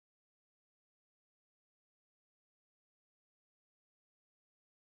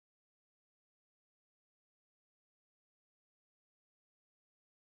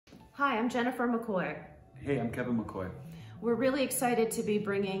Hi, I'm Jennifer McCoy. Hey, I'm Kevin McCoy. We're really excited to be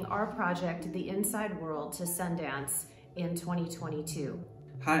bringing our project, The Inside World, to Sundance in 2022.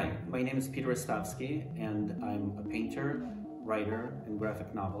 Hi, my name is Peter Rostovsky, and I'm a painter, writer, and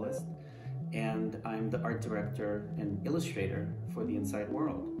graphic novelist, and I'm the art director and illustrator for The Inside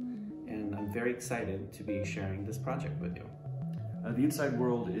World. And I'm very excited to be sharing this project with you. The Inside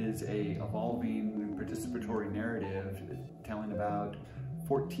World is a evolving participatory narrative telling about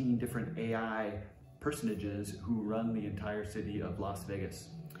 14 different AI personages who run the entire city of Las Vegas.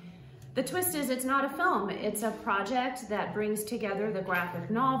 The twist is it's not a film, it's a project that brings together the graphic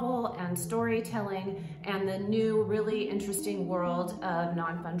novel and storytelling and the new really interesting world of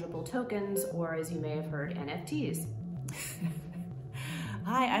non-fungible tokens, or as you may have heard, NFTs.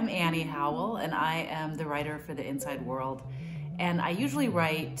 Hi, I'm Annie Howell, and I am the writer for The Inside World. And I usually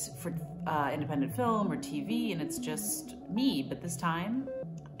write for independent film or TV, and it's just me, but this time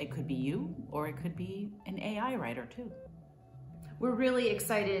it could be you, or it could be an AI writer too. We're really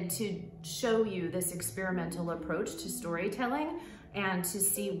excited to show you this experimental approach to storytelling and to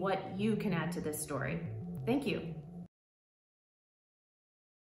see what you can add to this story. Thank you.